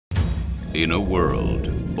In a world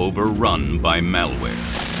overrun by malware,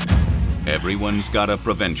 everyone's got a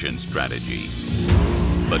prevention strategy,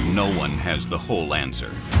 but no one has the whole answer.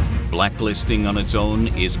 Blacklisting on its own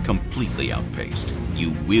is completely outpaced.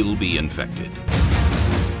 You will be infected.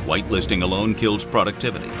 Whitelisting alone kills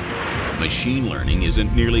productivity. Machine learning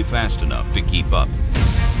isn't nearly fast enough to keep up.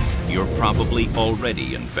 You're probably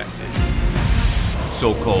already infected.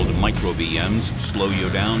 So-called micro-VMs slow you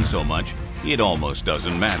down so much, it almost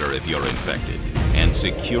doesn't matter if you're infected. And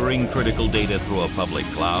securing critical data through a public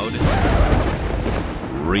cloud?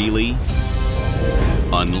 Really?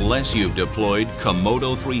 Unless you've deployed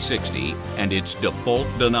Comodo 360 and its default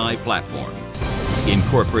deny platform,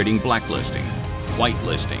 incorporating blacklisting,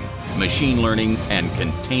 whitelisting, machine learning, and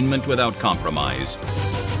containment without compromise,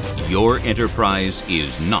 your enterprise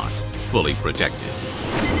is not fully protected.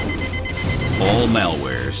 All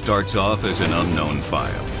malware starts off as an unknown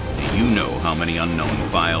file. Do you know how many unknown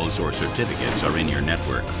files or certificates are in your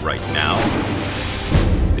network right now?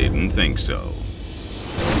 Didn't think so.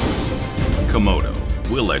 Comodo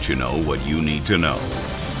will let you know what you need to know.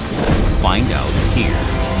 Find out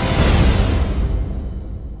here.